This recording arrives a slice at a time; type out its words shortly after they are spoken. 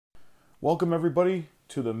Welcome, everybody,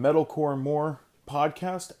 to the Metalcore and More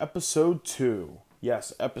podcast, episode 2.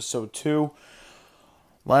 Yes, episode 2.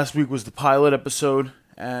 Last week was the pilot episode,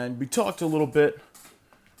 and we talked a little bit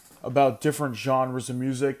about different genres of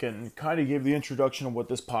music and kind of gave the introduction of what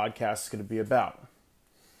this podcast is going to be about.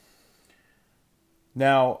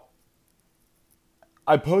 Now,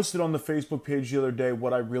 I posted on the Facebook page the other day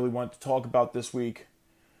what I really wanted to talk about this week,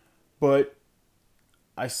 but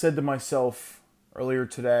I said to myself earlier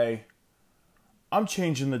today, I'm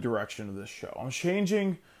changing the direction of this show. I'm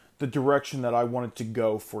changing the direction that I wanted to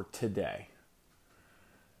go for today.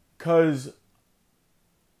 Because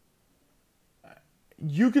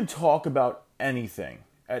you can talk about anything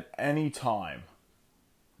at any time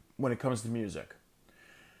when it comes to music.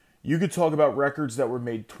 You could talk about records that were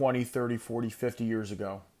made 20, 30, 40, 50 years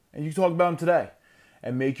ago. And you can talk about them today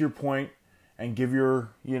and make your point and give your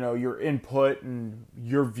input and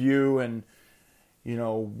your view and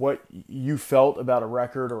what you felt about a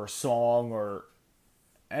record or a song or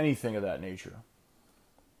anything of that nature.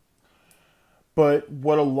 But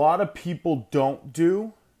what a lot of people don't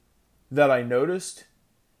do that I noticed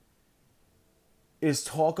is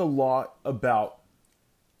talk a lot about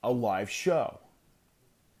a live show.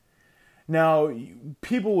 Now,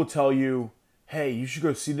 people will tell you, hey, you should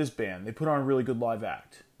go see this band. They put on a really good live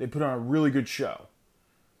act. They put on a really good show.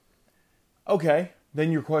 Okay. Then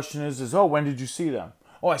your question is, when did you see them?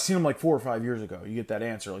 Oh, I seen them like 4 or 5 years ago. You get that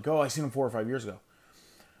answer. Like, I seen them 4 or 5 years ago.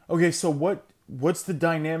 Okay, so what's the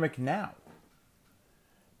dynamic now?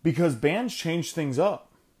 Because bands change things up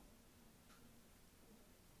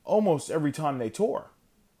almost every time they tour.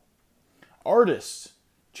 Artists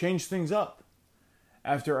change things up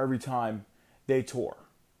after every time they tour.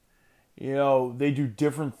 They do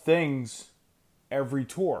different things every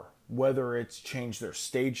tour, whether it's change their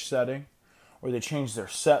stage setting, or they change their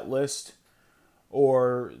set list,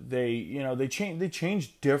 or they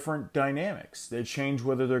change different dynamics. They change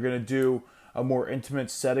whether they're going to do a more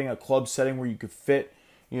intimate setting, a club setting where you could fit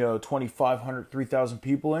 2,500, 3,000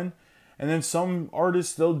 people in, and then some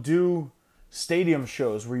artists, they'll do stadium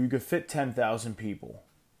shows where you could fit 10,000 people,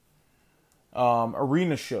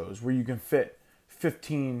 arena shows where you can fit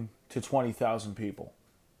 15 to 20,000 people.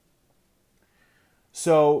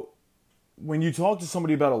 So when you talk to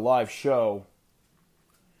somebody about a live show,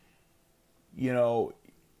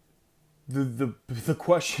 the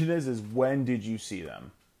question is when did you see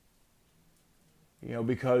them?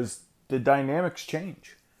 Because the dynamics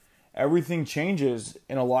change. Everything changes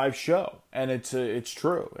in a live show, and it's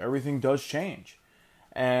true. Everything does change,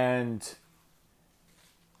 and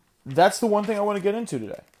that's the one thing I want to get into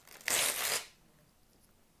today.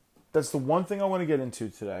 That's the one thing I want to get into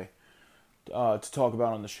today to talk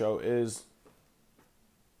about on the show is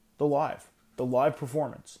the live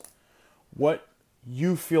performance. What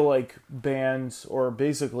you feel like bands, or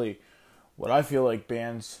basically what I feel like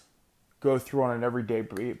bands go through on an everyday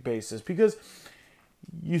basis. Because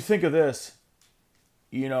you think of this,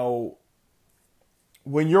 when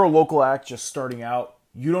you're a local act just starting out,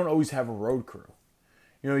 you don't always have a road crew.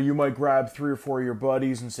 You might grab 3 or 4 of your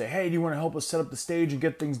buddies and say, hey, do you want to help us set up the stage and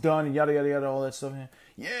get things done and yada, yada, yada, all that stuff.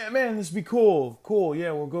 Yeah, man, this would be cool. Cool,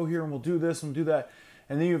 yeah, we'll go here and we'll do this and do that.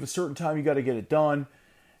 And then you have a certain time you got to get it done.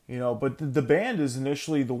 But the band is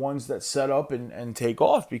initially the ones that set up and take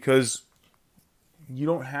off, because you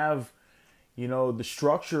don't have, the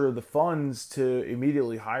structure or the funds to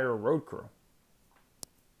immediately hire a road crew.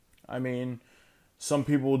 I mean, some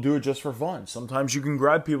people will do it just for fun. Sometimes you can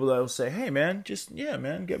grab people that will say, hey, man, get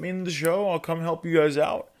me in the show. I'll come help you guys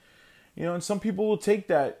out. And some people will take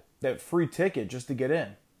that free ticket just to get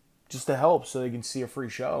in, just to help so they can see a free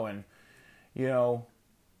show. And,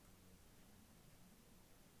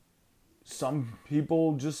 some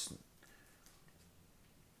people just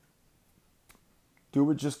do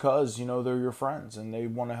it just because, they're your friends and they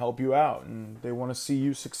want to help you out and they want to see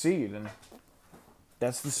you succeed. And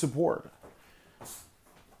that's the support.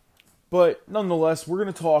 But nonetheless, we're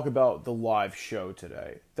going to talk about the live show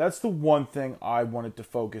today. That's the one thing I wanted to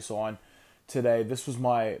focus on today. This was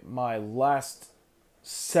my last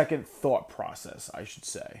second thought process, I should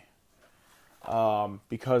say.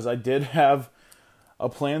 Because I did have a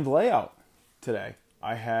planned layout today.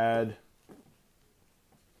 I had,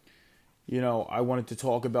 I wanted to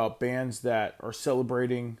talk about bands that are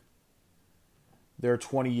celebrating their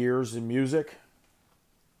 20 years in music.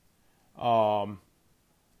 I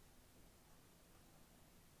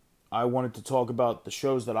wanted to talk about the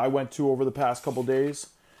shows that I went to over the past couple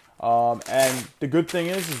days. And the good thing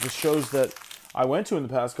is the shows that I went to in the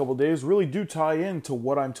past couple days really do tie into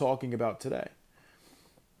what I'm talking about today.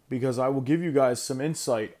 Because I will give you guys some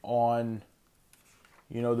insight on,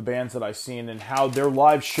 you know, the bands that I've seen and how their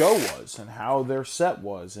live show was and how their set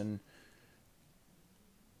was, and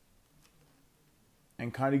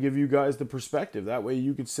kind of give you guys the perspective. That way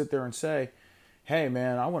you could sit there and say, hey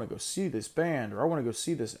man, I want to go see this band, or I want to go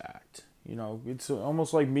see this act. You know, it's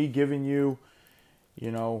almost like me giving you,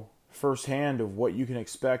 you know, firsthand of what you can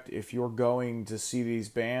expect if you're going to see these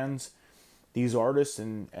bands, these artists,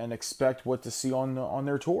 and expect what to see on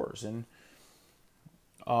their tours. And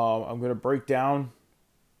I'm going to break down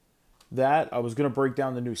that. I was going to break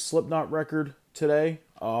down the new Slipknot record today,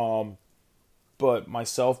 but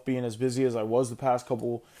myself being as busy as I was the past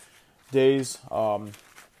couple days, I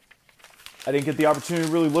didn't get the opportunity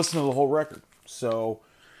to really listen to the whole record. So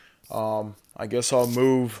I guess I'll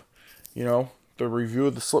move, you know, the review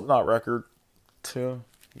of the Slipknot record to,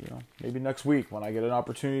 you know, maybe next week when I get an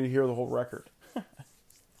opportunity to hear the whole record.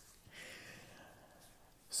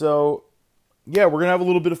 So, yeah, we're going to have a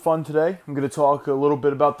little bit of fun today. I'm going to talk a little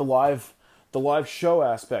bit about the live show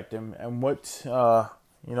aspect and what,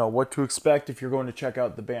 you know, what to expect if you're going to check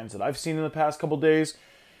out the bands that I've seen in the past couple days,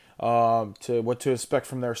 to what to expect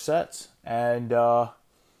from their sets. And,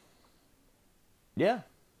 yeah,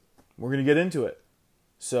 we're going to get into it.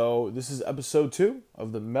 So this is episode 2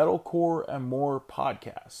 of the Metalcore and More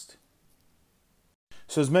podcast.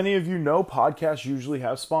 So as many of you know, podcasts usually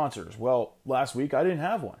have sponsors. Well, last week I didn't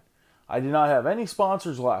have one. I did not have any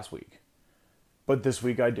sponsors last week, but this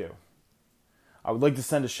week I do. I would like to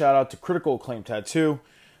send a shout out to Critical Acclaim Tattoo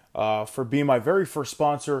for being my very first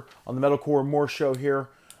sponsor on the Metalcore and More show here.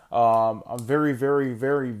 I'm very, very,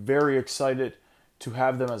 very, very excited to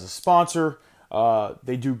have them as a sponsor.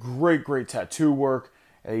 They do great, great tattoo work.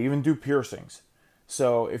 They even do piercings.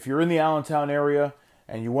 So if you're in the Allentown area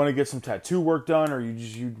and you want to get some tattoo work done, or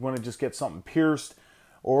you want to just get something pierced,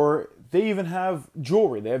 or they even have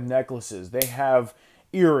jewelry. They have necklaces. They have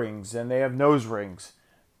earrings, and they have nose rings.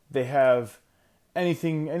 They have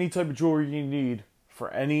anything, any type of jewelry you need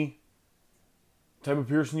for any type of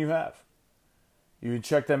piercing you have. You can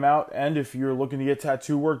check them out, and if you're looking to get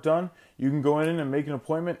tattoo work done, you can go in and make an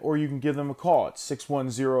appointment, or you can give them a call at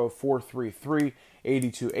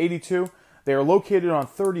 610-433-8282. They are located on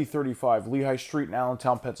 3035 Lehigh Street in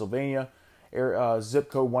Allentown, Pennsylvania,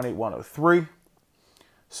 zip code 18103.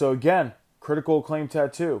 So again, Critical Acclaim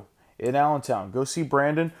Tattoo in Allentown. Go see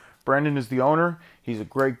Brandon. Brandon is the owner. He's a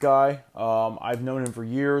great guy. I've known him for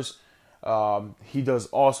years. He does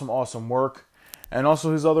awesome work. And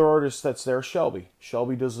also his other artist that's there, Shelby.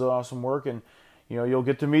 Shelby does awesome work, and you know, you'll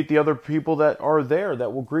get to meet the other people that are there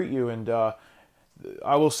that will greet you. And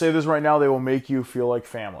I will say this right now, they will make you feel like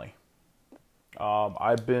family.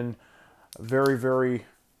 I've been very, very,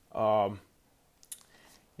 you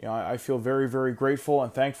know, I feel very, very grateful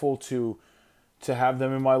and thankful to have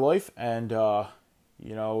them in my life. And,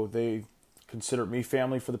 you know, they considered me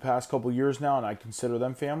family for the past couple of years now, and I consider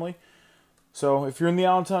them family. So if you're in the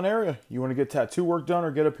Allentown area, you want to get tattoo work done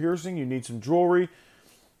or get a piercing, you need some jewelry,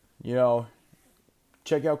 you know,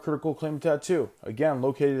 check out Critical Acclaim Tattoo. Again,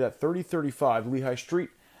 located at 3035 Lehigh Street,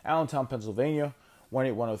 Allentown, Pennsylvania,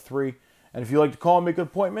 18103. And if you'd like to call and make an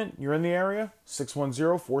appointment, you're in the area,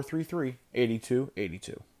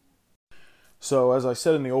 610-433-8282. So as I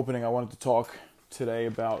said in the opening, I wanted to talk today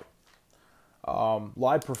about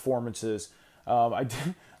live performances.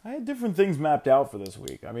 I had different things mapped out for this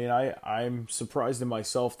week. I mean, I'm surprised in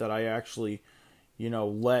myself that I actually, you know,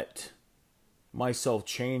 let myself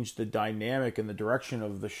change the dynamic and the direction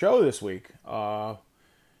of the show this week.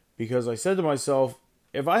 Because I said to myself,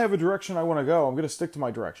 if I have a direction I want to go, I'm going to stick to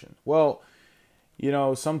my direction. Well, you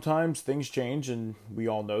know, sometimes things change, and we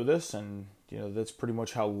all know this, and you know, that's pretty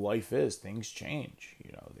much how life is. Things change.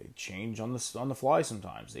 You know, they change on the fly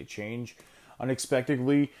sometimes. They change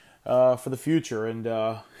unexpectedly for the future. And,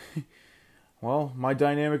 well, my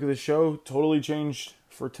dynamic of the show totally changed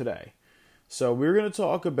for today. So we're going to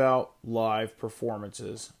talk about live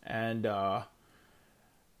performances. And the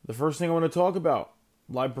first thing I want to talk about,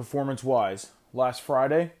 live performance-wise, last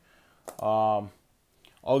Friday,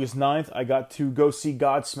 August 9th, I got to go see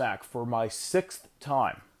Godsmack for my 6th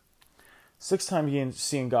time. 6th time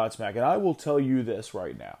seeing Godsmack. And I will tell you this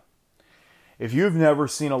right now. If you've never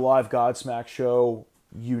seen a live Godsmack show,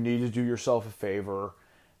 you need to do yourself a favor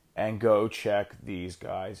and go check these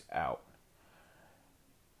guys out.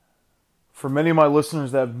 For many of my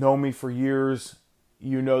listeners that have known me for years,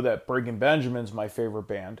 you know that Breaking Benjamin's my favorite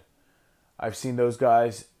band. I've seen those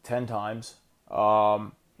guys 10 times.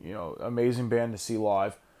 You know, amazing band to see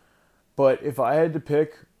live. But if I had to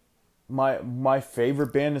pick my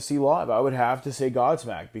favorite band to see live, I would have to say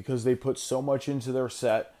Godsmack, because they put so much into their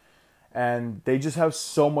set and they just have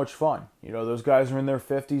so much fun. You know, those guys are in their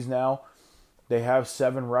 50s now. They have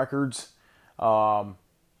 7 records. And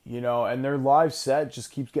their live set just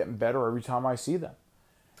keeps getting better every time I see them.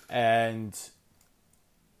 And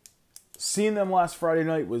seeing them last Friday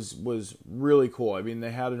night was really cool. I mean,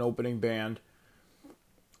 they had an opening band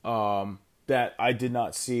that I did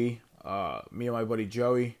not see. Me and my buddy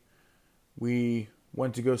Joey, we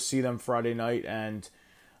went to go see them Friday night, and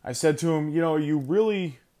I said to him, are you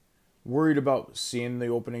really worried about seeing the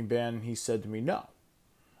opening band? And he said to me, no,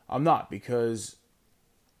 I'm not, because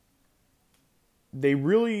they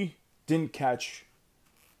really didn't catch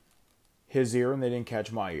his ear and they didn't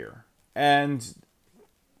catch my ear. And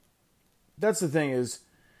that's the thing is,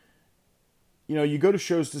 you go to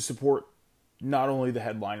shows to support not only the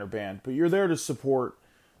headliner band, but you're there to support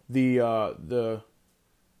the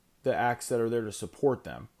acts that are there to support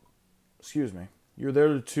them. Excuse me. You're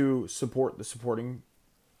there to support the supporting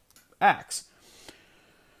acts.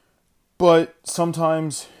 But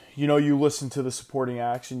sometimes, you listen to the supporting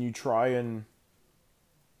acts and you try and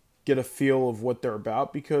get a feel of what they're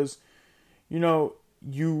about, because,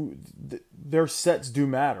 their sets do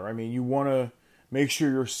matter. I mean, you want to make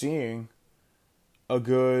sure you're seeing a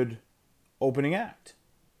good opening act.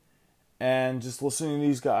 And just listening to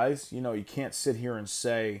these guys, you can't sit here and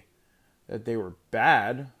say that they were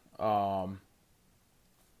bad,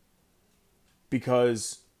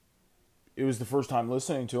 because it was the first time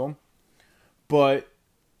listening to them. But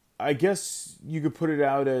I guess you could put it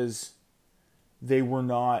out as they were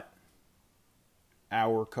not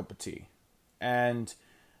our cup of tea. And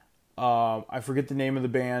I forget the name of the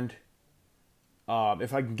band.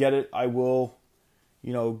 If I can get it, I will,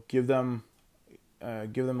 give them a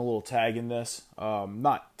little tag in this.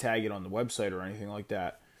 Not tag it on the website or anything like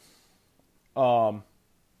that. But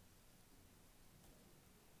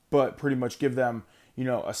pretty much give them,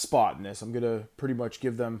 a spot in this. I'm going to pretty much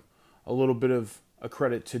give them a little bit of a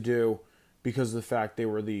credit to do because of the fact they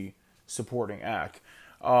were the supporting act.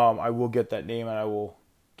 I will get that name and I will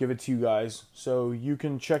give it to you guys so you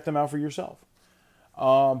can check them out for yourself.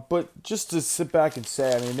 But just to sit back and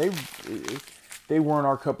say, I mean, they weren't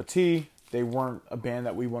our cup of tea. They weren't a band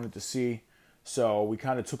that we wanted to see. So we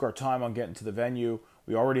kind of took our time on getting to the venue.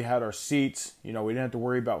 We already had our seats. We didn't have to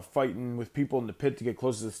worry about fighting with people in the pit to get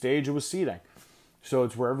close to the stage. It was seating. So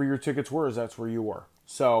it's wherever your tickets were, that's where you were.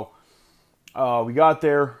 So we got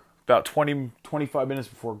there about 25 minutes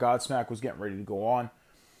before Godsmack was getting ready to go on.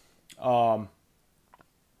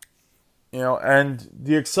 And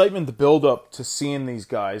the excitement, the build up to seeing these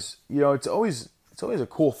guys, it's always a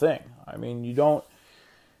cool thing. I mean,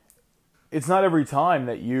 it's not every time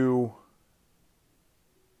that you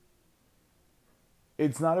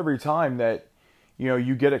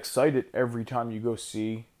get excited every time you go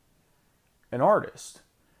see an artist,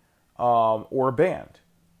 or a band.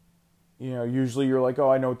 Usually you're like, oh,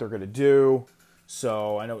 I know what they're going to do.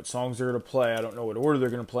 So I know what songs they're going to play. I don't know what order they're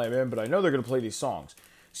going to play them in, but I know they're going to play these songs.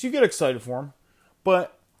 So you get excited for them.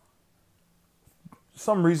 But for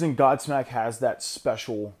some reason, Godsmack has that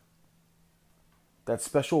special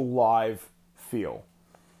live feel.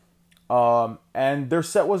 And their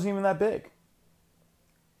set wasn't even that big.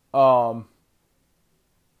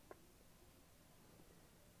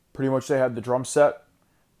 Pretty much they had the drum set.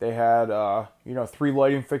 They had, 3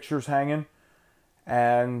 lighting fixtures hanging.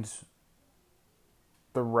 And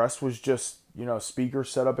the rest was just, speakers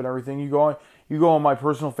set up and everything. You go on my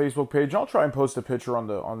personal Facebook page, and I'll try and post a picture on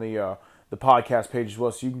the podcast page as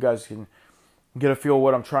well, so you guys can get a feel of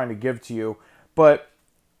what I'm trying to give to you. But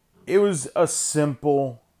it was a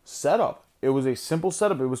simple setup. It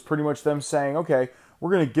was pretty much them saying, okay,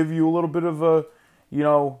 we're going to give you a little bit of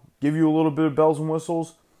bells and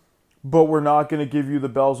whistles, but we're not going to give you the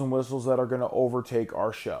bells and whistles that are going to overtake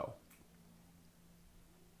our show.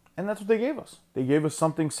 And that's what they gave us. They gave us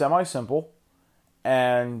something semi-simple,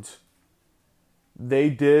 and they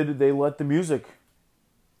let the music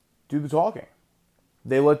do the talking.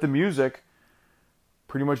 They let the music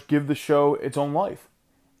pretty much give the show its own life.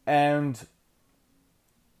 And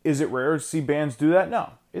is it rare to see bands do that?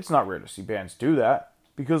 No, it's not rare to see bands do that,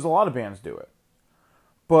 because a lot of bands do it.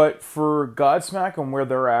 But for Godsmack and where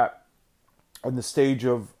they're at in the stage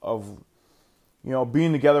of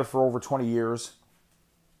being together for over 20 years,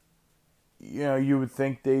 you would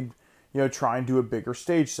think they'd, try and do a bigger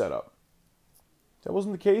stage setup. That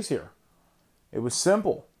wasn't the case here. It was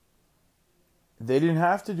simple. They didn't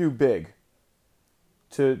have to do big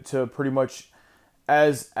to pretty much,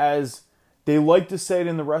 as they like to say it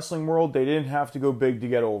in the wrestling world, they didn't have to go big to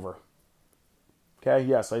get over. Okay,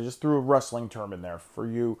 yes, I just threw a wrestling term in there for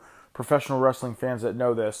you professional wrestling fans that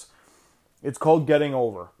know this. It's called getting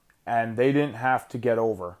over, and they didn't have to get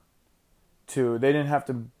over they didn't have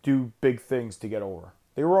to do big things to get over.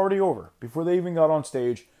 They were already over. Before they even got on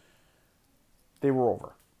stage, they were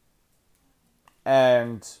over.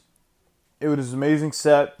 And it was an amazing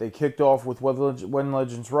set. They kicked off with When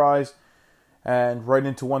Legends Rise and right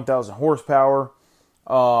into 1,000 Horsepower.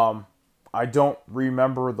 I don't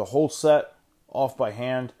remember the whole set off by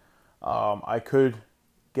hand. I could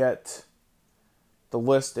get the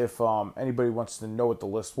list if anybody wants to know what the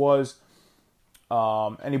list was.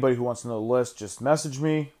 Anybody who wants to know the list, just message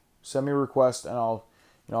me, send me a request, and I'll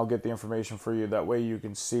get the information for you. That way you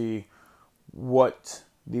can see what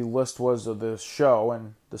the list was of the show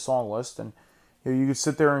and the song list, and you can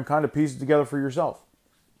sit there and kind of piece it together for yourself.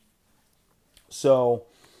 So,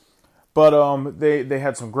 but they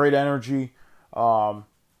had some great energy.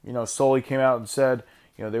 Sully came out and said,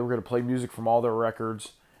 they were going to play music from all their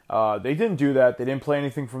records. They didn't do that. They didn't play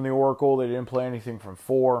anything from the Oracle. They didn't play anything from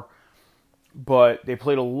 4. But they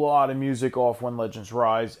played a lot of music off When Legends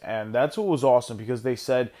Rise, and that's what was awesome, because they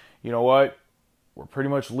said, you know what, we're pretty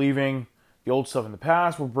much leaving the old stuff in the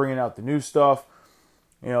past. We're bringing out the new stuff.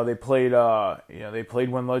 They played, they played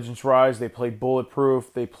When Legends Rise. They played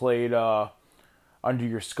Bulletproof. They played Under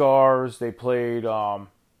Your Scars. They played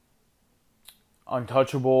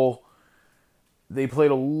Untouchable. They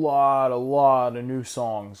played a lot of new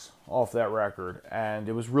songs off that record, and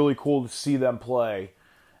it was really cool to see them play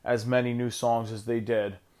as many new songs as they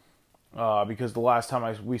did, because the last time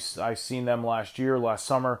I seen them last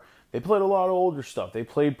summer, they played a lot of older stuff. They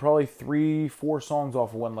played probably 3-4 songs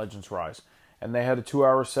off of When Legends Rise, and they had a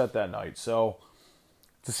 2-hour set that night. So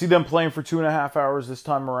to see them playing for 2.5 hours this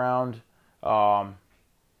time around, coming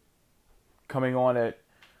on at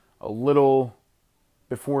a little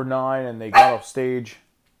before 9, and they got off stage.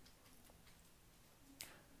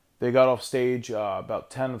 About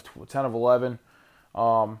 10 of 11.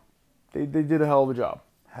 They did a hell of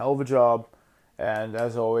a job, and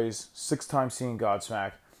as always, 6 times seeing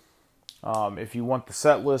Godsmack. If you want the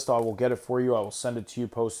set list, I will get it for you. I will send it to you,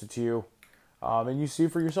 post it to you, and you see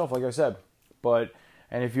it for yourself, like I said.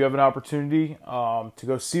 And if you have an opportunity to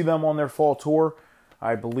go see them on their fall tour,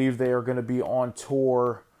 I believe they are going to be on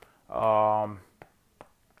tour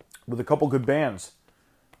with a couple good bands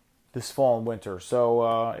this fall and winter.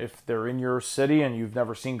 So if they're in your city and you've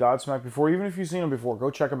never seen Godsmack before, even if you've seen them before, go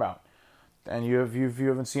check them out. And if you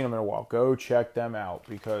haven't seen them in a while, go check them out,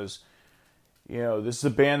 because this is a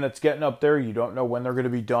band that's getting up there. You don't know when they're going to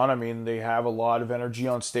be done. I mean, they have a lot of energy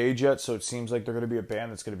on stage yet, so it seems like they're going to be a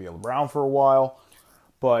band that's going to be around for a while.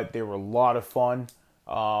 But they were a lot of fun.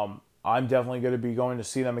 I'm definitely going to be going to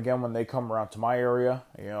see them again when they come around to my area.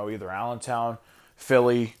 Either Allentown,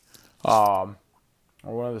 Philly, or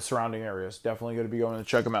one of the surrounding areas. Definitely going to be going to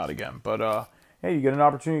check them out again. But hey, you get an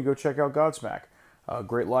opportunity to go check out Godsmack.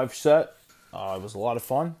 Great live set. It was a lot of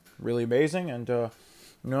fun, really amazing, and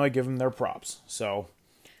I give them their props. So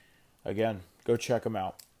again, go check them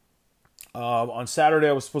out. On Saturday,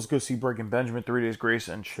 I was supposed to go see Breaking Benjamin, 3 Days Grace,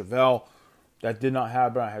 and Chevelle. That did not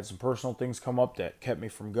happen. I had some personal things come up that kept me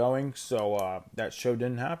from going, so that show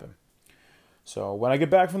didn't happen. So when I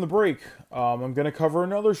get back from the break, I'm going to cover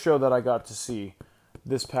another show that I got to see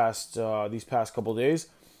these past couple days.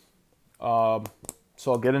 So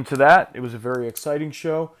I'll get into that. It was a very exciting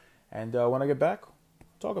show, and when I get back,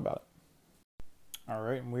 I'll talk about it. All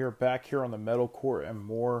right, and we are back here on the Metalcore and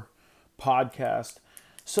More podcast.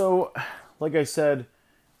 So, like I said,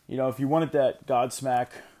 if you wanted that Godsmack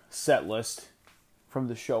set list from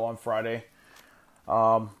the show on Friday,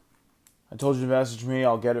 I told you to message me.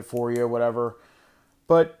 I'll get it for you, whatever.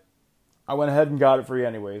 But I went ahead and got it for you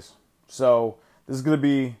anyways. So this is going to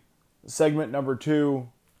be segment number 2,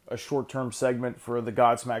 a short-term segment for the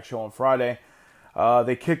Godsmack show on Friday.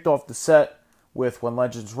 They kicked off the set with When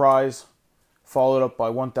Legends Rise, followed up by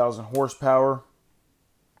 1,000 Horsepower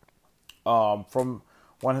from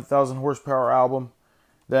 1,000 Horsepower album.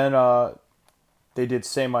 Then they did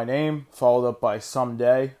Say My Name, followed up by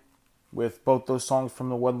Someday, with both those songs from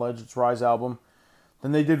the When Legends Rise album.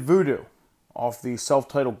 Then they did Voodoo off the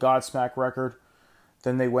self-titled Godsmack record.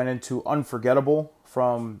 Then they went into Unforgettable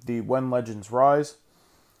from the When Legends Rise.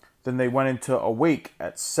 Then they went into Awake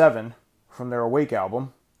at 7 from their Awake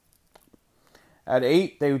album. At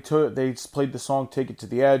 8, they played the song Take It to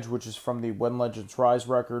the Edge, which is from the When Legends Rise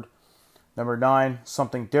record. Number 9,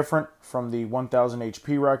 Something Different from the 1000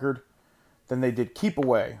 HP record. Then they did Keep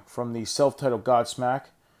Away from the self-titled Godsmack.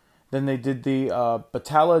 Then they did the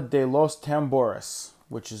Batalla de los Tambores,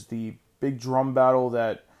 which is the big drum battle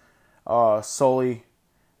that Sully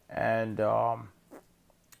and oh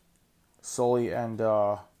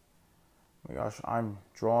my gosh, I'm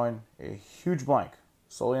drawing a huge blank.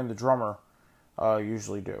 Sully and the drummer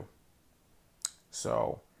usually do.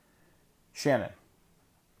 So, Shannon.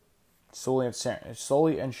 Sully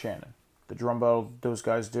and Shannon. The drum battle those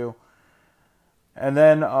guys do. And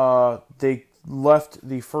then they left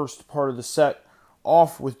the first part of the set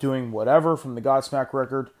off with doing Whatever from the Godsmack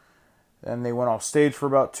record. Then they went off stage for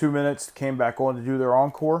about 2 minutes, came back on to do their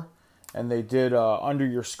encore. And they did Under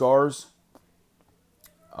Your Scars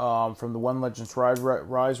from the When Legends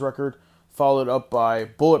Rise record, followed up by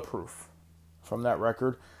Bulletproof from that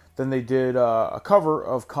record. Then they did a cover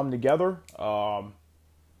of Come Together.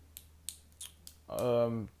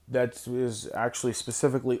 That is actually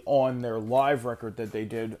specifically on their live record that they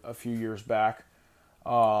did a few years back.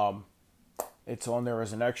 It's on there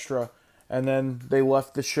as an extra. And then they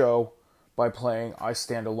left the show by playing I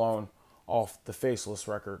Stand Alone off the Faceless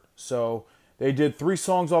record. So they did 3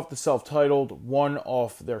 songs off the self-titled, 1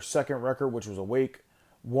 off their second record, which was Awake,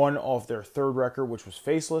 1 off their third record, which was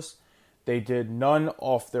Faceless. They did none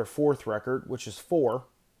off their fourth record, which is 4,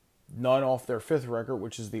 none off their fifth record,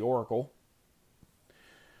 which is The Oracle.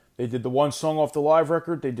 They did the 1 song off the live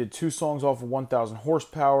record. They did 2 songs off of 1000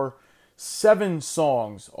 Horsepower, 7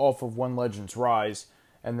 songs off of When Legends Rise,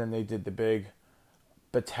 and then they did the big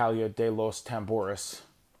Battaglia de los Tambores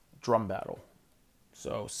drum battle.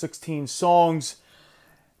 So 16 songs.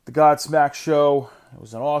 The Godsmack show. It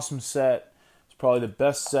was an awesome set. It's probably the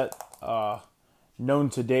best set known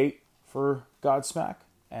to date for Godsmack,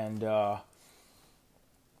 and that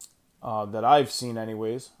I've seen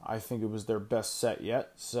anyways. I think it was their best set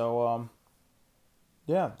yet. So,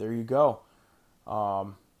 yeah, there you go.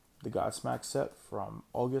 The Godsmack set from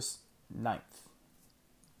August 9th.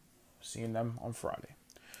 Seeing them on Friday.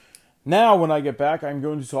 Now, when I get back, I'm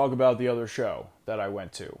going to talk about the other show that I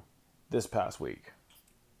went to this past week.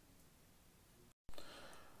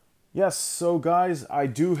 Yes, so guys, I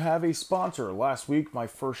do have a sponsor. Last week, my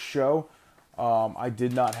first show, I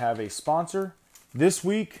did not have a sponsor. This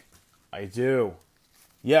week, I do.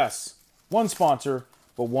 Yes, 1 sponsor,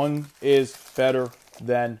 but 1 is better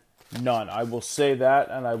than none. I will say that,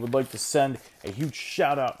 and I would like to send a huge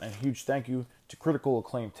shout out and a huge thank you to Critical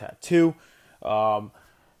Acclaim Tattoo.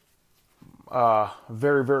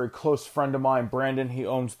 Very, very close friend of mine, Brandon. He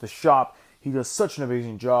owns the shop. He does such an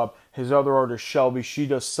amazing job. His other artist, Shelby, she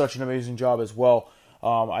does such an amazing job as well.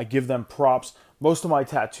 I give them props. Most of my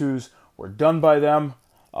tattoos were done by them.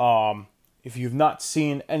 If you've not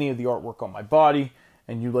seen any of the artwork on my body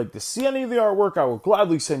and you'd like to see any of the artwork, I will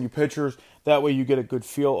gladly send you pictures. That way you get a good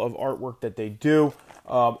feel of artwork that they do.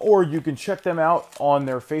 Or you can check them out on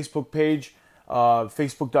their Facebook page,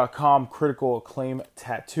 facebook.com, Critical Acclaim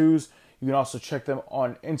Tattoos. You can also check them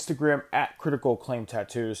on Instagram at Critical Acclaim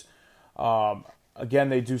Tattoos. Again,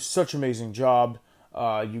 they do such an amazing job.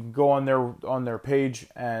 You can go on their page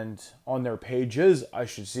and on their pages, I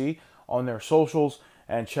should see, on their socials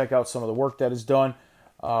and check out some of the work that is done.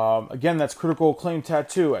 Again, that's Critical Acclaim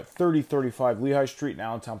Tattoo at 3035 Lehigh Street in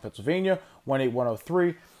Allentown, Pennsylvania,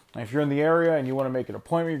 18103. And if you're in the area and you want to make an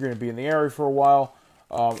appointment, you're going to be in the area for a while,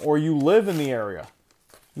 or you live in the area,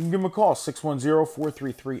 you can give them a call,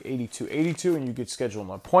 610-433-8282, and you could schedule an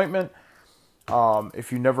appointment.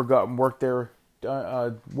 If you've never gotten work done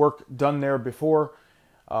there before,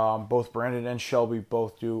 both Brandon and Shelby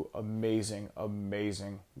both do amazing,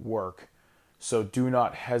 amazing work. So do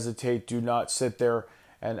not hesitate. Do not sit there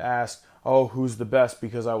and ask, oh, who's the best?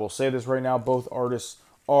 Because I will say this right now, both artists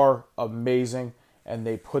are amazing, and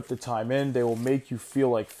they put the time in. They will make you feel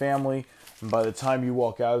like family. And by the time you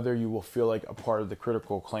walk out of there, you will feel like a part of the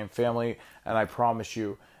Critical Acclaim family. And I promise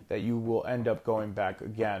you that you will end up going back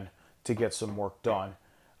again to get some work done.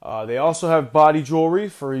 They also have body jewelry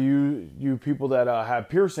for you people that have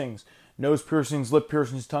piercings, nose piercings, lip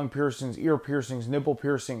piercings, tongue piercings, ear piercings, nipple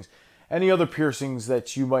piercings, any other piercings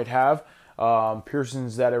that you might have,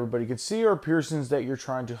 piercings that everybody can see, or piercings that you're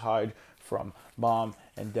trying to hide from mom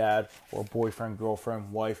and dad, or boyfriend,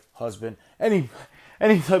 girlfriend, wife, husband, any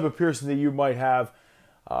type of piercing that you might have.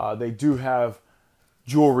 They do have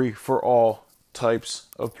jewelry for all types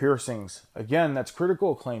of piercings. Again, that's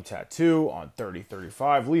Critical Acclaim Tattoo on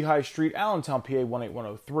 3035 Lehigh Street, Allentown, PA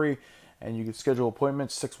 18103, and you can schedule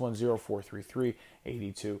appointments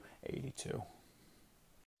 610-433-8282.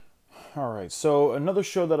 All right, so another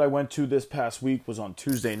show that I went to this past week was on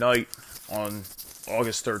Tuesday night on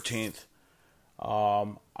August 13th.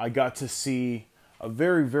 I got to see a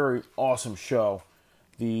very, very awesome show.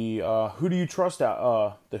 The Who Do You Trust?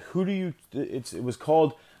 It was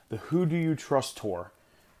called the Who Do You Trust Tour,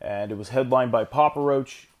 and it was headlined by Papa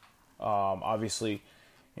Roach. Obviously,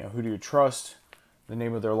 Who Do You Trust? The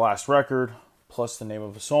name of their last record, plus the name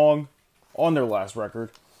of a song on their last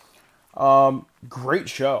record. Great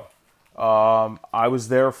show. I was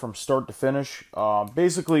there from start to finish.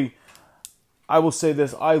 Basically, I will say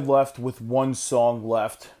this: I left with one song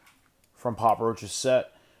left from Papa Roach's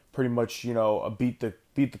set. Pretty much, a beat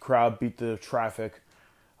the crowd, beat the traffic,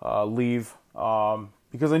 leave.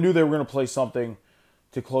 Because I knew they were going to play something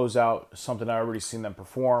to close out something I already seen them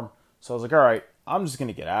perform. So I was like, all right, I'm just going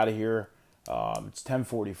to get out of here. It's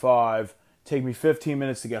 10:45. Take me 15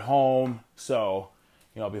 minutes to get home. So,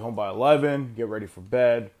 I'll be home by 11, get ready for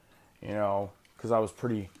bed, because I was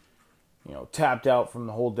pretty, tapped out from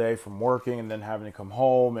the whole day from working and then having to come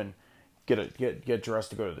home and get dressed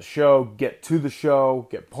to go to the show, get to the show,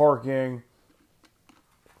 get parking.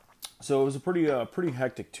 So it was a pretty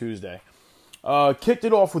hectic Tuesday. Kicked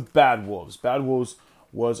it off with Bad Wolves. Bad Wolves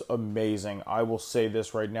was amazing. I will say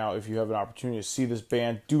this right now. If you have an opportunity to see this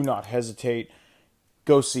band, do not hesitate.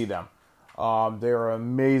 Go see them. They're an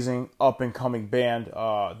amazing up-and-coming band.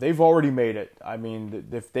 They've already made it. I mean,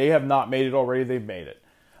 if they have not made it already, they've made it.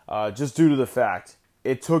 Just due to the fact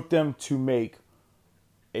it took them to make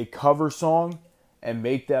a cover song and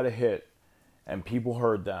make that a hit, and people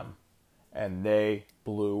heard them, and they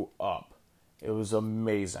blew up. It was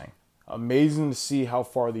amazing. Amazing to see how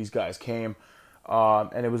far these guys came,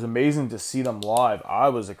 and it was amazing to see them live. I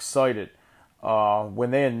was excited.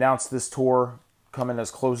 When they announced this tour, coming as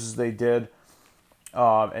close as they did,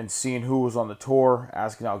 and seeing who was on the tour,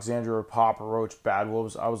 Asking Alexandria, Papa Roach, Bad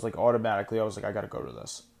Wolves, I was like, I gotta go to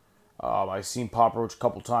this. I've seen Papa Roach a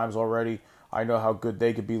couple times already. I know how good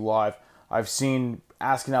they could be live. I've seen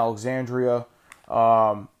Asking Alexandria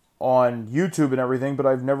on YouTube and everything, but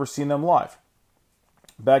I've never seen them live.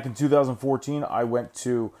 Back in 2014, I went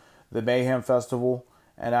to the Mayhem Festival,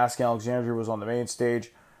 and Asking Alexandria was on the main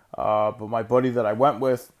stage. But my buddy that I went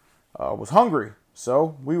with was hungry,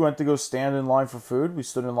 so we went to go stand in line for food. We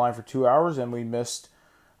stood in line for 2 hours, and we missed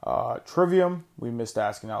Trivium, we missed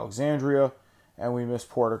Asking Alexandria, and we missed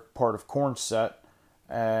part of Korn's set.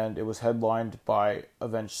 And it was headlined by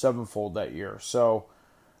Avenged Sevenfold that year. So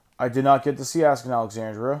I did not get to see Asking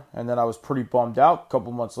Alexandria, and then I was pretty bummed out. A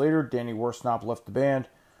couple months later, Danny Worsnop left the band,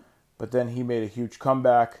 but then he made a huge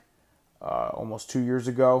comeback almost 2 years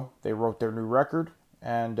ago. They wrote their new record,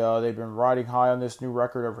 and they've been riding high on this new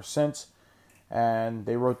record ever since. And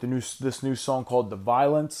they wrote this new song called The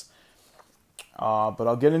Violence, but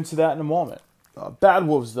I'll get into that in a moment. Bad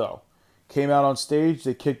Wolves, though, came out on stage.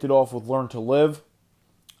 They kicked it off with Learn to Live.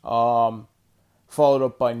 Followed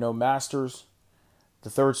up by No Masters. The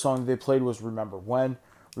third song they played was Remember When.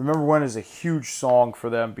 Remember When is a huge song for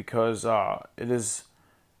them because it is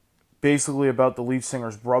basically about the lead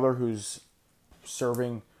singer's brother who's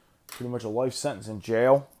serving pretty much a life sentence in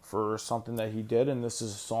jail for something that he did, and this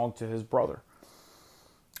is a song to his brother.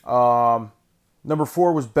 Number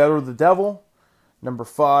 4 was Better the Devil. Number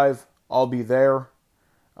 5, I'll Be There.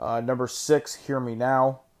 Number 6, Hear Me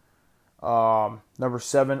Now. Number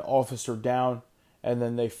 7, Officer Down, and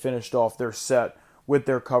then they finished off their set with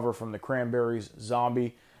their cover from the Cranberries,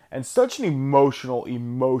 Zombie, and such an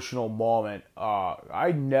emotional moment.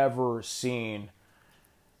 I'd never seen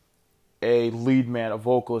a lead man, a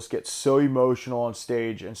vocalist, get so emotional on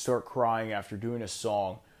stage and start crying after doing a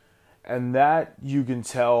song, and that, you can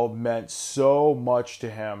tell, meant so much to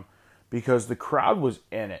him because the crowd was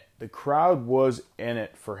in it. The crowd was in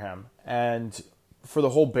it for him, and for the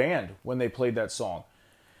whole band when they played that song.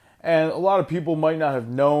 And a lot of people might not have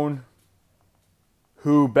known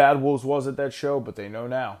who Bad Wolves was at that show, but they know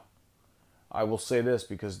now. I will say this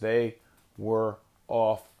because they were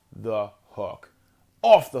off the hook.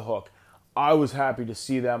 Off the hook. I was happy to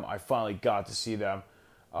see them. I finally got to see them.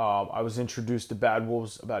 I was introduced to Bad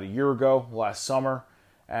Wolves about a year ago, last summer,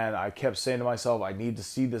 and I kept saying to myself, I need to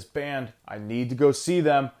see this band. I need to go see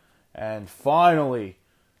them. And finally,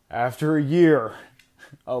 after a year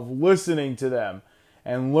of listening to them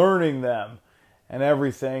and learning them and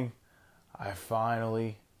everything, I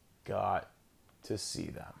finally got to see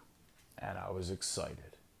them. And I was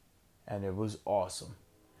excited. And it was awesome.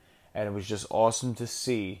 And it was just awesome to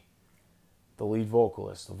see the lead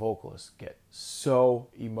vocalist, get so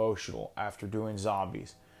emotional after doing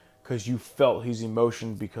Zombies. Because you felt his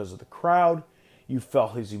emotion because of the crowd. You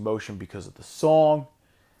felt his emotion because of the song.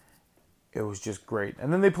 It was just great.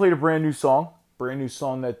 And then they played a brand new song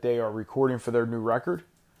that they are recording for their new record.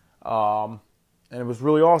 And it was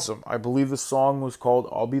really awesome. I believe the song was called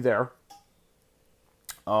I'll Be There.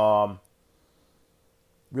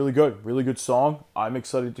 Really good song. I'm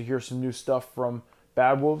excited to hear some new stuff from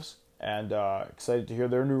Bad Wolves, and excited to hear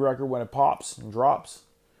their new record when it pops and drops.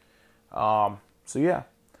 So yeah.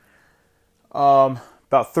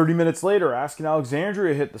 About 30 minutes later, Asking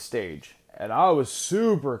Alexandria hit the stage. And I was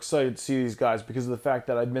super excited to see these guys because of the fact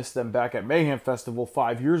that I missed them back at Mayhem Festival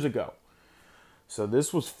 5 years ago. So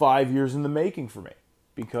this was 5 years in the making for me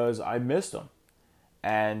because I missed them.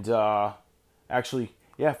 And actually,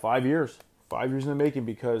 yeah, 5 years. 5 years in the making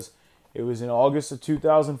because it was in August of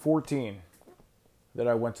 2014 that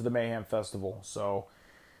I went to the Mayhem Festival. So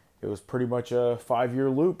it was pretty much a 5-year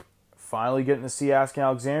loop. Finally getting to see Asking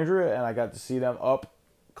Alexandria, and I got to see them up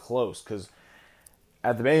close because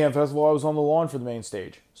at the Mayhem Festival I was on the lawn for the main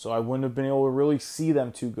stage, so I wouldn't have been able to really see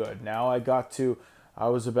them too good. Now I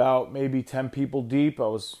was about maybe 10 people deep. I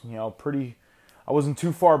was, I wasn't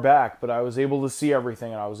too far back, but I was able to see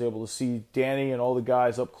everything, and I was able to see Danny and all the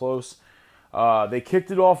guys up close. They kicked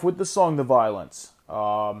it off with the song The Violence,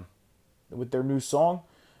 with their new song,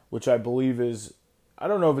 which I believe is, I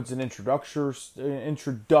don't know if it's an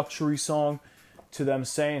introductory song to them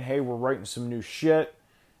saying, hey, we're writing some new shit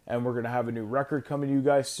and we're going to have a new record coming to you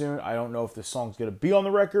guys soon. I don't know if this song's going to be on the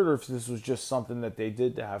record or if this was just something that they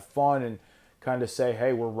did to have fun and kind of say,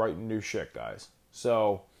 hey, we're writing new shit, guys.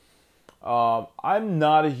 So I'm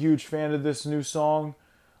not a huge fan of this new song.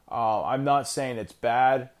 I'm not saying it's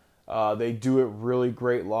bad. They do it really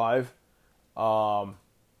great live.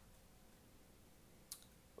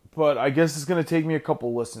 But I guess it's going to take me a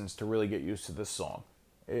couple listens to really get used to this song.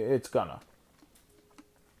 It's gonna.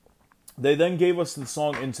 They then gave us the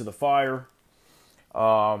song Into the Fire.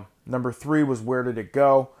 Number 3 was Where Did It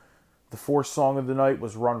Go? The 4th song of the night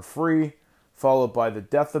was Run Free, followed by The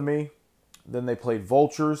Death of Me. Then they played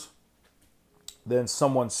Vultures. Then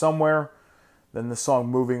Someone Somewhere. Then the song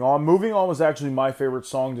Moving On. Moving On was actually my favorite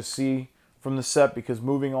song to see from the set because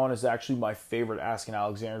Moving On is actually my favorite Asking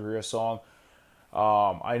Alexandria song.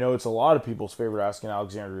 I know it's a lot of people's favorite Asking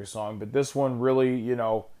Alexandria song, but this one really,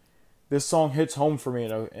 this song hits home for me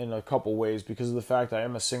in a couple ways because of the fact I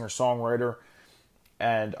am a singer-songwriter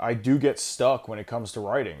and I do get stuck when it comes to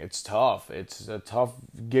writing. It's tough. It's a tough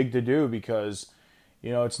gig to do because,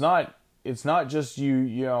 it's not just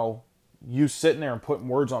you sitting there and putting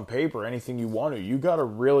words on paper, anything you want to. You got to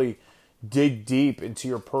really dig deep into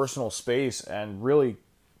your personal space and really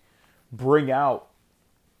bring out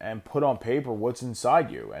and put on paper what's inside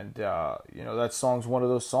you. And, that song's one of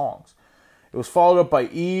those songs. It was followed up by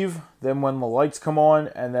Eve, then When the Lights Come On,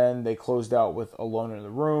 and then they closed out with Alone in the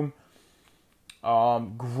Room.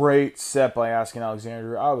 Great set by Asking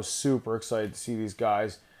Alexandria. I was super excited to see these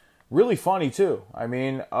guys. Really funny, too. I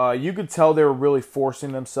mean, you could tell they were really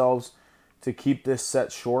forcing themselves to keep this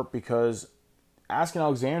set short because Asking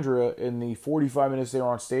Alexandria, in the 45 minutes they were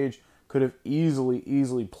on stage, could have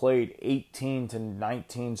easily played 18 to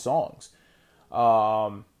 19 songs.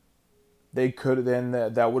 They could have then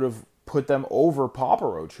that would have put them over Papa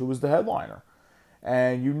Roach, who was the headliner.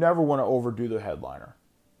 And you never want to overdo the headliner.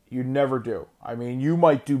 You never do. I mean, you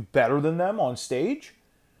might do better than them on stage.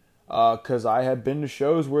 Because I have been to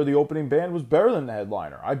shows where the opening band was better than the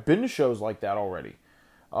headliner. I've been to shows like that already.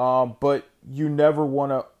 But you never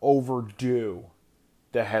want to overdo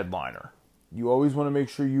the headliner. You always want to make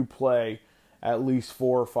sure you play at least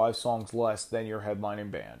 4 or 5 songs less than your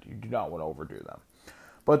headlining band. You do not want to overdo them.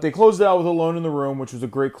 But they closed it out with Alone in the Room, which was a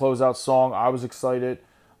great closeout song. I was excited.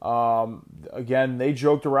 Again, they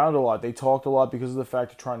joked around a lot. They talked a lot because of the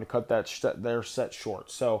fact of trying to cut their set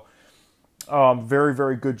short. So, very,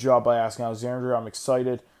 very good job by Asking Alexandria. I'm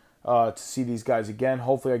excited to see these guys again.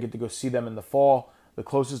 Hopefully I get to go see them in the fall. The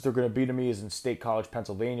closest they're going to be to me is in State College,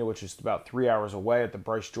 Pennsylvania, which is about 3 hours away at the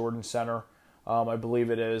Bryce Jordan Center. I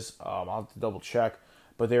believe it is. I'll have to double check.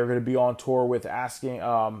 But they're going to be on tour with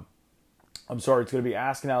it's going to be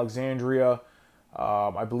Asking Alexandria.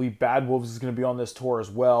 I believe Bad Wolves is going to be on this tour as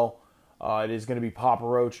well. It is going to be Papa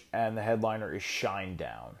Roach, and the headliner is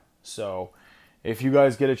Shinedown. So if you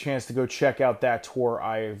guys get a chance to go check out that tour,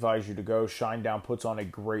 I advise you to go. Shinedown puts on a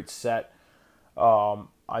great set.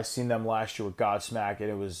 I seen them last year with Godsmack, and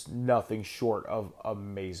it was nothing short of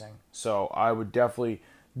amazing. So I would definitely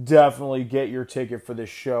get your ticket for this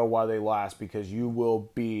show while they last because you will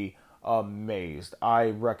be amazed. I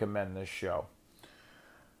recommend this show.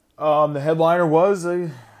 The headliner was,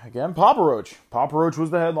 again, Papa Roach. Papa Roach was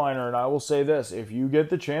the headliner, and I will say this. If you get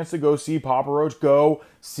the chance to go see Papa Roach, go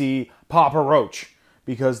see Papa Roach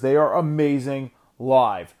because they are amazing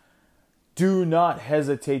live. Do not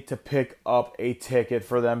hesitate to pick up a ticket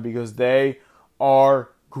for them because they are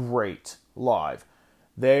great live.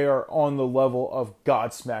 They are on the level of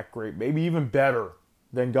Godsmack great, maybe even better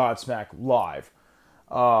than Godsmack live.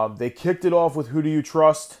 They kicked it off with Who Do You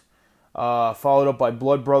Trust, followed up by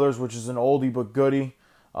Blood Brothers, which is an oldie but goodie.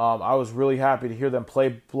 I was really happy to hear them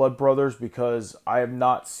play Blood Brothers because I have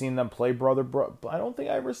not seen them play I don't think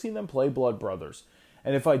I ever seen them play Blood Brothers.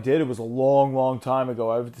 And if I did, it was a long, long time ago.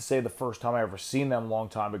 I have to say the first time I ever seen them, a long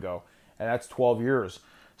time ago. And that's 12 years.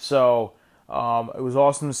 So it was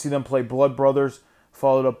awesome to see them play Blood Brothers,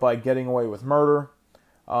 followed up by Getting Away with Murder.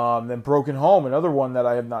 Then Broken Home, another one that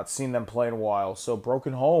I have not seen them play in a while. So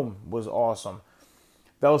Broken Home was awesome.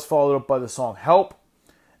 That was followed up by the song Help.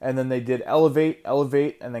 And then they did Elevate,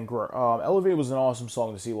 and then Elevate was an awesome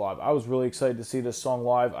song to see live. I was really excited to see this song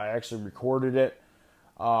live. I actually recorded it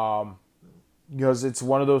because it's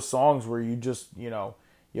one of those songs where you just, you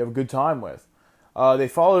have a good time with. They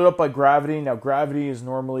followed it up by Gravity. Now, Gravity is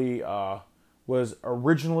normally, was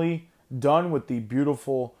originally done with the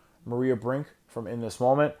beautiful Maria Brink from In This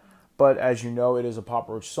Moment. But as you know, it is a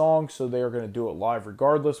Papa Roach song, so they are going to do it live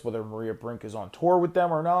regardless, whether Maria Brink is on tour with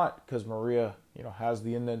them or not, because Maria, has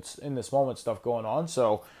the In This Moment stuff going on.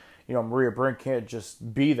 So, Maria Brink can't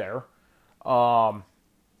just be there.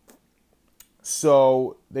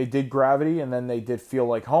 So they did Gravity, and then they did Feel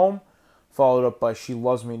Like Home, followed up by She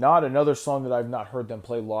Loves Me Not, another song that I've not heard them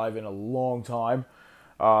play live in a long time.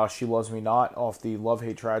 She Loves Me Not off the Love,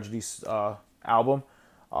 Hate, Tragedy album.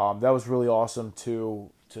 That was really awesome to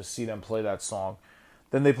see them play that song.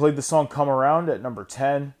 Then they played the song Come Around at number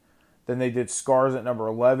 10. Then they did Scars at number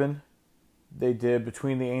 11. They did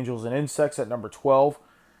Between the Angels and Insects at number 12.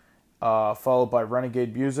 Followed by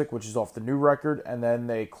Renegade Music, which is off the new record. And then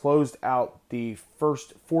they closed out the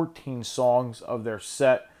first 14 songs of their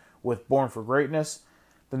set with Born for Greatness.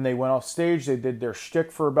 Then they went off stage. They did their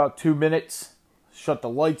shtick for about 2 minutes. Shut the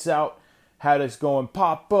lights out. Had us going,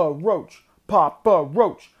 Papa Roach, Papa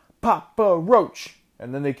Roach, Papa Roach.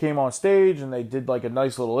 And then they came on stage and they did like a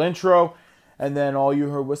nice little intro. And then all you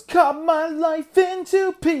heard was, cut my life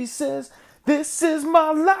into pieces. This is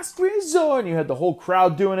my last resort. And you had the whole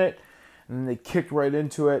crowd doing it. And then they kicked right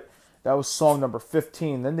into it. That was song number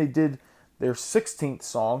 15. Then they did their 16th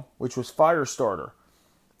song, which was Firestarter,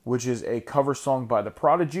 which is a cover song by The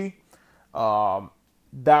Prodigy.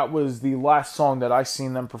 That was the last song that I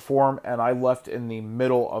seen them perform, and I left in the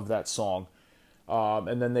middle of that song.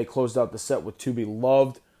 And then they closed out the set with To Be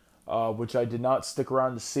Loved, which I did not stick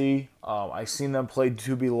around to see. I seen them play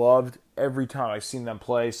To Be Loved every time I seen them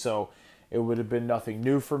play, so it would have been nothing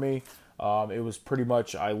new for me. It was pretty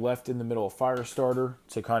much, I left in the middle of Firestarter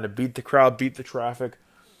to kind of beat the crowd, beat the traffic.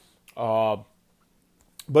 But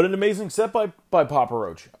an amazing set by Papa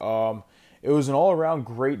Roach. It was an all-around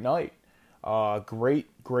great night.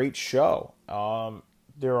 Great show.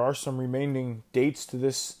 There are some remaining dates to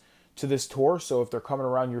this tour, so if they're coming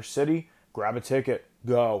around your city, grab a ticket,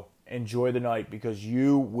 go, enjoy the night, because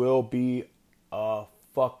you will be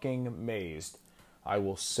fucking amazed. I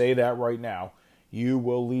will say that right now. You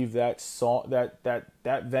will leave that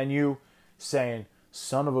venue saying,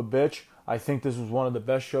 son of a bitch, I think this was one of the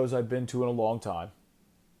best shows I've been to in a long time.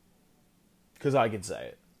 Because I can say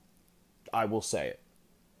it. I will say it.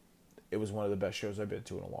 It was one of the best shows I've been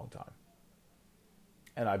to in a long time.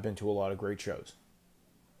 And I've been to a lot of great shows.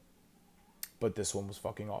 But this one was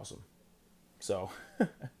fucking awesome. So,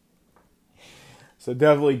 so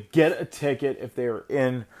definitely get a ticket if they are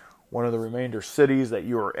in one of the remainder cities that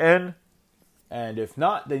you are in. And if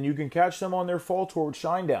not, then you can catch them on their fall tour with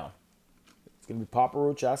Shinedown. It's going to be Papa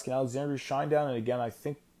Roach, Asking Alexandria, Shinedown. And again, I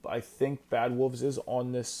think Bad Wolves is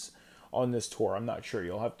on this tour. I'm not sure.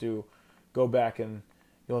 You'll have to go back and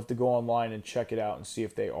you'll have to go online and check it out and see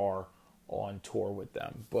if they are on tour with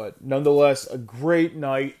them. But nonetheless, a great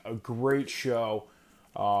night, a great show.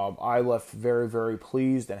 I left very, very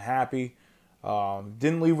pleased and happy.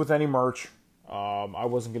 Didn't leave with any merch. I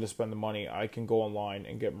wasn't going to spend the money. I can go online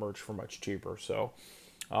and get merch for much cheaper. So,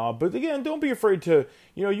 but again, don't be afraid to,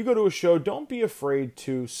 you go to a show, don't be afraid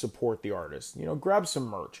to support the artist. Grab some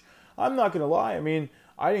merch. I'm not going to lie. I mean,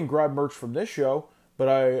 I didn't grab merch from this show, but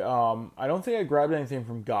I don't think I grabbed anything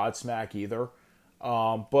from Godsmack either.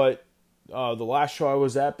 But the last show I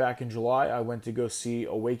was at back in July, I went to go see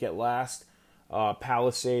Awake at Last,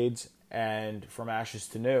 Palisades, and From Ashes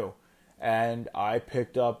to New. And I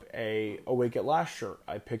picked up a Awake at Last shirt.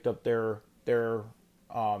 I picked up their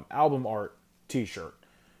album art t-shirt.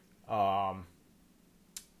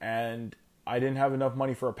 And I didn't have enough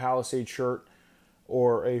money for a Palisade shirt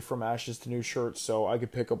or a From Ashes to New shirt, so I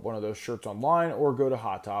could pick up one of those shirts online or go to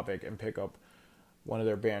Hot Topic and pick up one of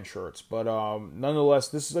their band shirts. But nonetheless,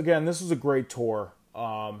 this was a great tour.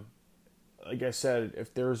 Like I said,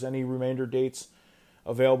 if there's any remainder dates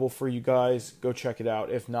available for you guys, go check it out.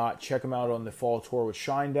 If not, check them out on the fall tour with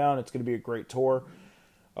Shinedown. It's going to be a great tour.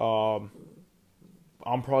 I'm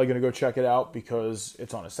probably going to go check it out because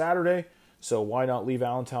it's on a Saturday. So why not leave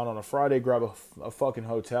Allentown on a Friday, grab a fucking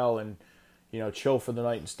hotel, and chill for the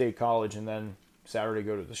night in State College, and then Saturday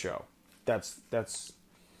go to the show. that's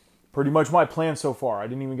pretty much my plan so far. I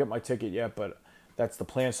didn't even get my ticket yet, but that's the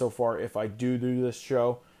plan so far if I do this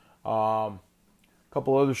show. A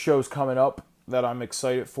couple other shows coming up that I'm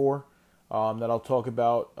excited for that I'll talk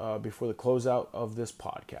about before the closeout of this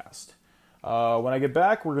podcast. When I get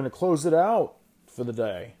back, we're going to close it out for the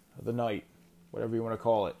day, the night, whatever you want to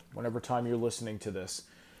call it, whenever time you're listening to this.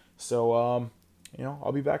 So,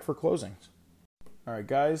 I'll be back for closings. All right,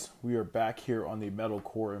 guys, we are back here on the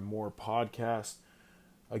Metalcore and More podcast.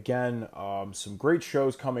 Again, some great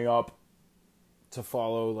shows coming up to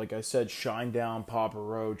follow. Like I said, Shinedown, Papa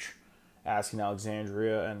Roach, Asking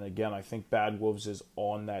Alexandria, and again, I think Bad Wolves is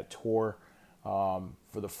on that tour for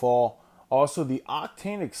the fall. Also, the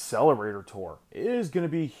Octane Accelerator Tour is going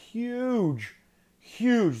to be huge,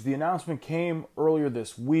 huge. The announcement came earlier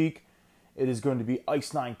this week. It is going to be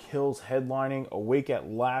Ice Nine Kills headlining. Awake at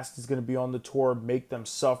Last is going to be on the tour. Make Them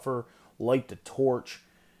Suffer, Light the Torch.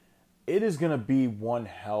 It is going to be one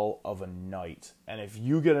hell of a night. And if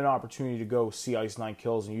you get an opportunity to go see Ice Nine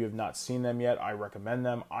Kills and you have not seen them yet, I recommend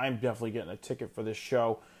them. I'm definitely getting a ticket for this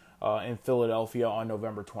show in Philadelphia on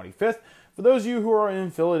November 25th. For those of you who are in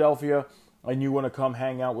Philadelphia and you want to come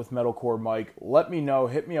hang out with Metalcore Mike, let me know.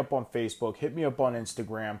 Hit me up on Facebook. Hit me up on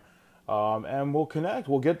Instagram. And we'll connect.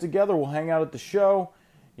 We'll get together. We'll hang out at the show.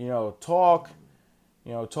 Talk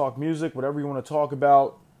music, whatever you want to talk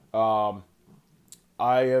about.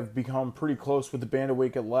 I have become pretty close with the band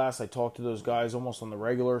Awake at Last. I talk to those guys almost on the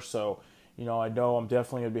regular, so I know I'm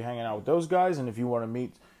definitely going to be hanging out with those guys. And if you want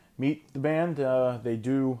to meet the band, they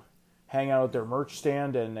do hang out at their merch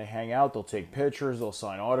stand, and they hang out. They'll take pictures. They'll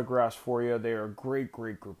sign autographs for you. They are a great,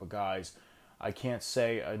 great group of guys. I can't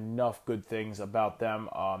say enough good things about them.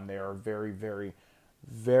 They are a very, very,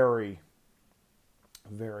 very,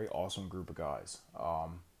 very awesome group of guys.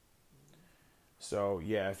 So,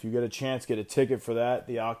 yeah, if you get a chance, get a ticket for that.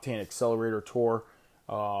 The Octane Accelerator Tour.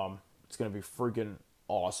 It's going to be freaking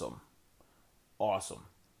awesome. Awesome.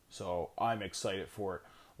 So, I'm excited for it.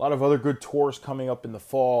 A lot of other good tours coming up in the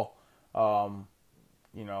fall. I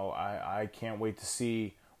can't wait to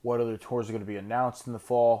see what other tours are going to be announced in the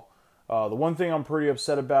fall. The one thing I'm pretty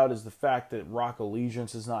upset about is the fact that Rock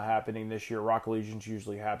Allegiance is not happening this year. Rock Allegiance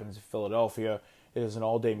usually happens in Philadelphia. It is an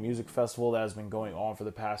all-day music festival that has been going on for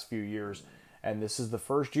the past few years. And this is the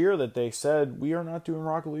first year that they said, we are not doing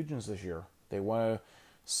Rock Allegiance this year. They want to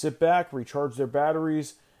sit back, recharge their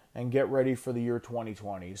batteries, and get ready for the year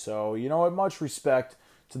 2020. So, much respect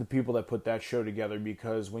to the people that put that show together,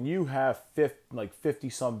 because when you have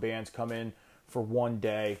 50-some bands come in for one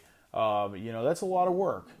day, that's a lot of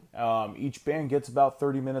work. Each band gets about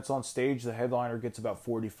 30 minutes on stage. The headliner gets about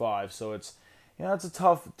 45. So it's a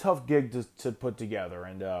tough gig to put together.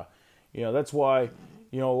 And, that's why,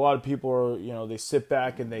 a lot of people are, they sit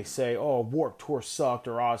back and they say, oh, Warped Tour sucked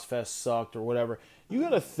or Ozfest sucked or whatever. You got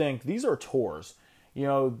to think, these are tours.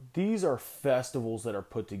 These are festivals that are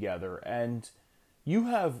put together. And you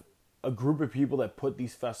have a group of people that put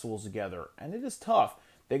these festivals together. And it is tough.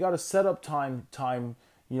 They got to set up time,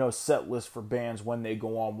 set list for bands when they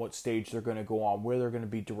go on, what stage they're going to go on, where they're going to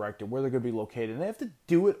be directed, where they're going to be located. And they have to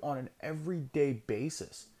do it on an everyday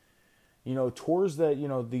basis. Tours that,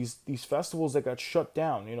 these festivals that got shut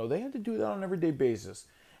down, they had to do that on an everyday basis.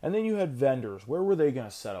 And then you had vendors. Where were they going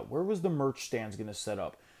to set up? Where was the merch stands going to set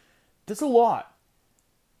up? That's a lot.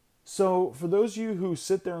 So for those of you who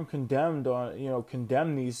sit there and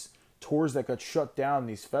condemn these tours that got shut down,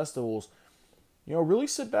 these festivals, really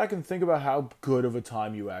sit back and think about how good of a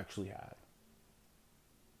time you actually had.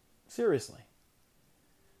 Seriously.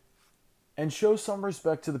 And show some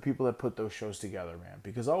respect to the people that put those shows together, man.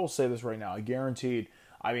 Because I will say this right now, I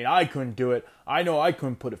couldn't do it. I know I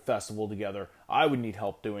couldn't put a festival together. I would need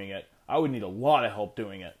help doing it. I would need a lot of help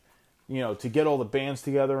doing it. To get all the bands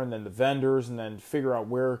together and then the vendors and then figure out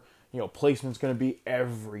where, placement's going to be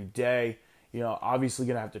every day. Obviously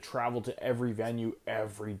going to have to travel to every venue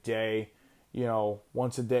every day.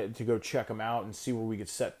 Once a day to go check them out and see where we could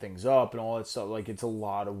set things up and all that stuff. Like, it's a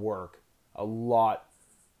lot of work. A lot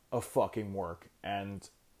of fucking work. And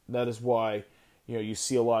that is why, you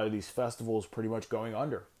see a lot of these festivals pretty much going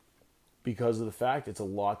under. Because of the fact it's a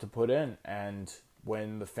lot to put in. And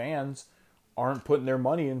when the fans aren't putting their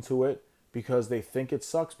money into it because they think it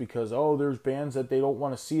sucks because, there's bands that they don't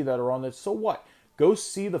want to see that are on this. So what? Go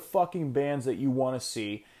see the fucking bands that you want to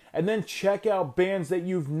see. And then check out bands that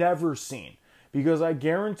you've never seen. Because I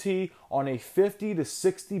guarantee on a 50 to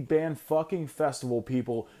 60 band fucking festival,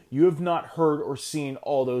 people, you have not heard or seen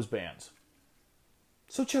all those bands.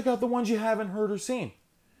 So check out the ones you haven't heard or seen.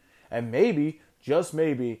 And maybe, just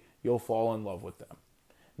maybe, you'll fall in love with them.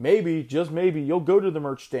 Maybe, just maybe, you'll go to the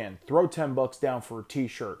merch stand, throw $10 down for a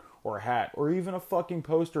t-shirt or a hat or even a fucking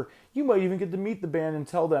poster. You might even get to meet the band and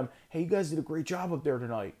tell them, hey, you guys did a great job up there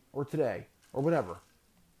tonight or today or whatever.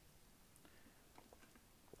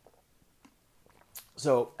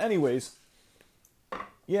 So anyways,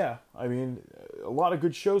 yeah, I mean, a lot of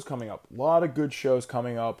good shows coming up.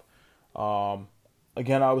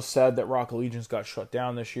 Again, I was sad that Rock Allegiance got shut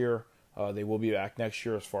down this year. They will be back next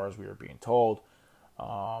year as far as we were being told.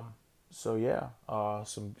 So yeah,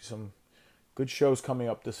 some good shows coming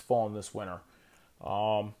up this fall and this winter.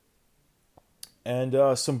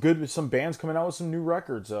 And some bands coming out with some new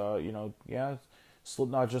records.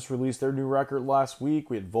 Slipknot just released their new record last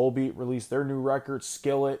week. We had Volbeat release their new record,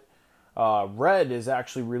 Skillet. Red is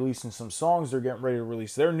actually releasing some songs. They're getting ready to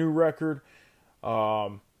release their new record.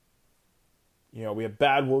 We have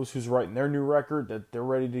Bad Wolves who's writing their new record that they're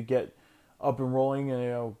ready to get up and rolling.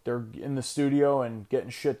 And, they're in the studio and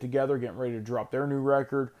getting shit together, getting ready to drop their new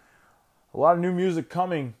record. A lot of new music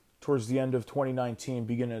coming towards the end of 2019,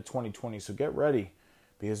 beginning of 2020. So get ready,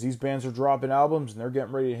 because these bands are dropping albums and they're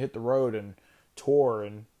getting ready to hit the road and tour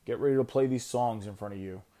and get ready to play these songs in front of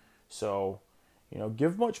you. So,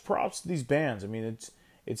 give much props to these bands. I mean,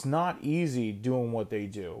 it's not easy doing what they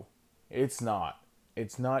do. It's not.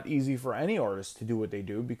 It's not easy for any artist to do what they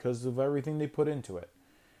do because of everything they put into it.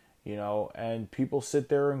 And people sit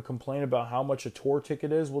there and complain about how much a tour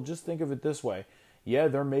ticket is. Well, just think of it this way. Yeah,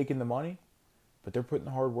 they're making the money, but they're putting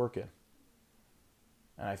the hard work in.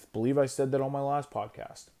 And I believe I said that on my last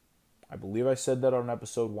podcast. I believe I said that on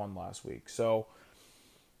episode 1 last week. So,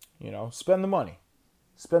 spend the money.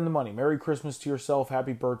 Spend the money. Merry Christmas to yourself.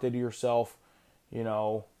 Happy birthday to yourself.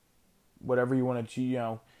 Whatever you want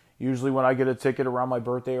to, usually when I get a ticket around my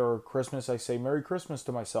birthday or Christmas, I say Merry Christmas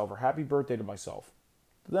to myself or Happy Birthday to myself.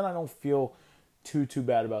 But then I don't feel too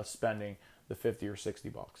bad about spending the $50 or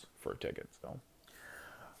 $60 for a ticket. So,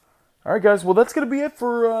 all right, guys. Well, that's going to be it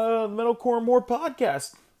for Metalcore More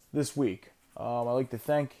podcast this week. I'd like to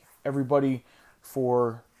thank everybody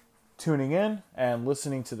for tuning in and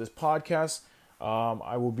listening to this podcast.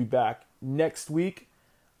 I will be back next week.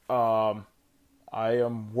 I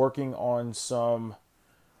am working on some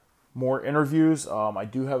more interviews. I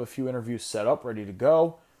do have a few interviews set up, ready to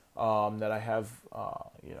go, that I have,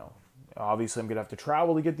 obviously I'm going to have to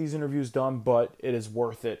travel to get these interviews done, but it is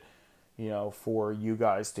worth it, for you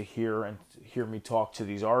guys to hear me talk to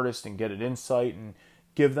these artists and get an insight and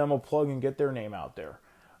give them a plug and get their name out there.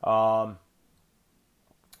 And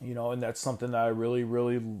that's something that I really,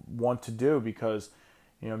 really want to do because,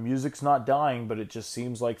 music's not dying, but it just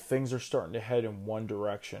seems like things are starting to head in one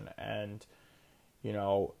direction. And,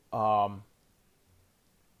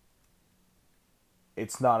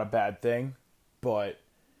 it's not a bad thing, but,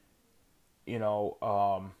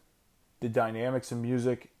 the dynamics of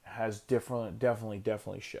music has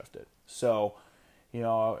definitely shifted. So,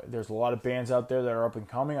 there's a lot of bands out there that are up and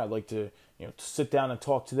coming. I'd like to, to sit down and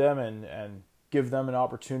talk to them and give them an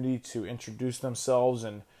opportunity to introduce themselves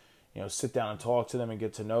and, sit down and talk to them and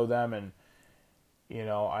get to know them. And,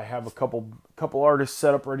 I have a couple artists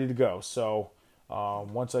set up ready to go. So,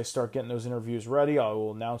 once I start getting those interviews ready, I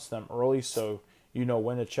will announce them early so you know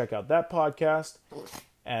when to check out that podcast.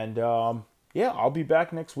 And, I'll be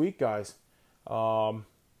back next week, guys.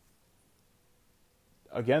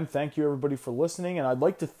 Again, thank you everybody for listening. And I'd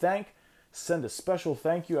like to send a special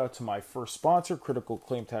thank you out to my first sponsor, Critical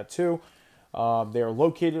Acclaim Tattoo. They are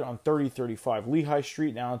located on 3035 Lehigh Street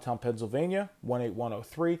in Allentown, Pennsylvania,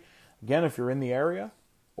 18103. Again, if you're in the area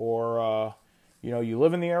or, you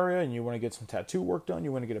live in the area and you want to get some tattoo work done,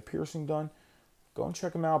 you want to get a piercing done, go and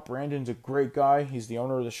check him out. Brandon's a great guy. He's the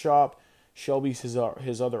owner of the shop. Shelby's his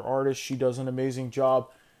other artist. She does an amazing job.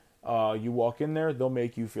 You walk in there, they'll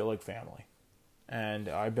make you feel like family. And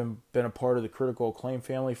I've been a part of the Critical Acclaim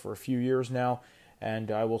family for a few years now.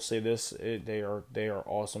 And I will say this, they are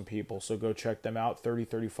awesome people. So go check them out,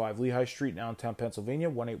 3035 Lehigh Street, Allentown, Pennsylvania,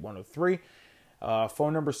 18103.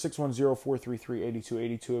 Phone number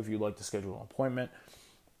 610-433-8282 if you'd like to schedule an appointment.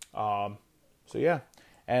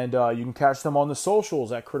 And you can catch them on the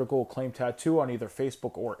socials at Critical Acclaim Tattoo on either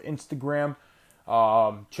Facebook or Instagram.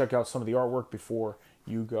 Check out some of the artwork before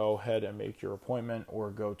you go ahead and make your appointment or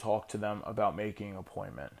go talk to them about making an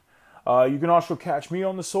appointment. You can also catch me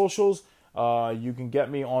on the socials. You can get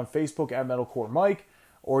me on Facebook at Metalcore Mike,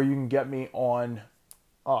 or you can get me on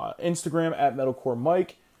Instagram at Metalcore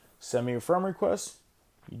Mike. Send me a friend request.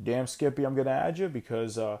 You damn Skippy, I'm going to add you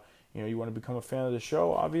because you want to become a fan of the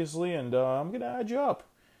show, obviously, and I'm going to add you up.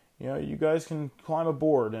 You guys can climb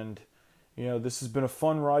aboard, and this has been a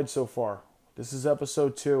fun ride so far. This is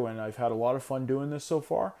episode 2, and I've had a lot of fun doing this so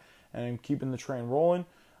far, and I'm keeping the train rolling.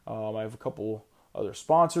 I have a couple other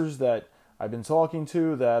sponsors that I've been talking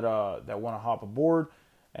to that want to hop aboard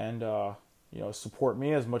and support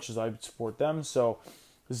me as much as I support them. So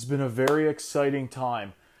this has been a very exciting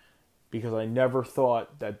time because I never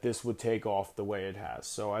thought that this would take off the way it has.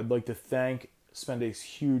 So I'd like to spend a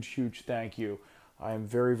huge thank you. I am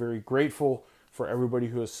very, very grateful for everybody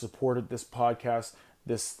who has supported this podcast,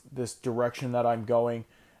 this direction that I'm going,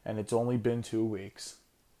 and it's only been 2 weeks.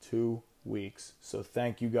 2 weeks. So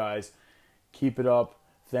thank you guys. Keep it up.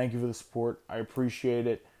 Thank you for the support. I appreciate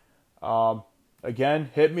it. Again,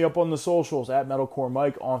 hit me up on the socials at Metalcore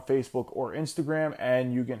Mike on Facebook or Instagram,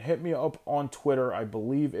 and you can hit me up on Twitter. I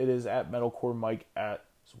believe it is at Metalcore Mike as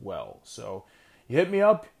well. So you hit me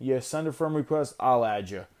up, you send a friend request, I'll add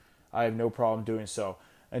you. I have no problem doing so.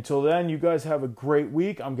 Until then, you guys have a great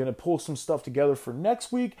week. I'm going to pull some stuff together for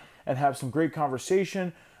next week and have some great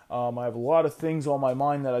conversation. I have a lot of things on my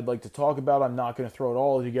mind that I'd like to talk about. I'm not going to throw it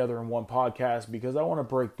all together in one podcast because I want to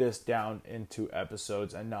break this down into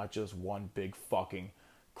episodes and not just one big fucking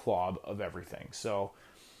clob of everything. So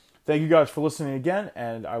thank you guys for listening again,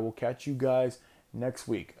 and I will catch you guys next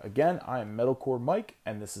week. Again, I am Metalcore Mike,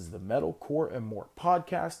 and this is the Metalcore and More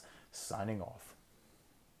podcast, signing off.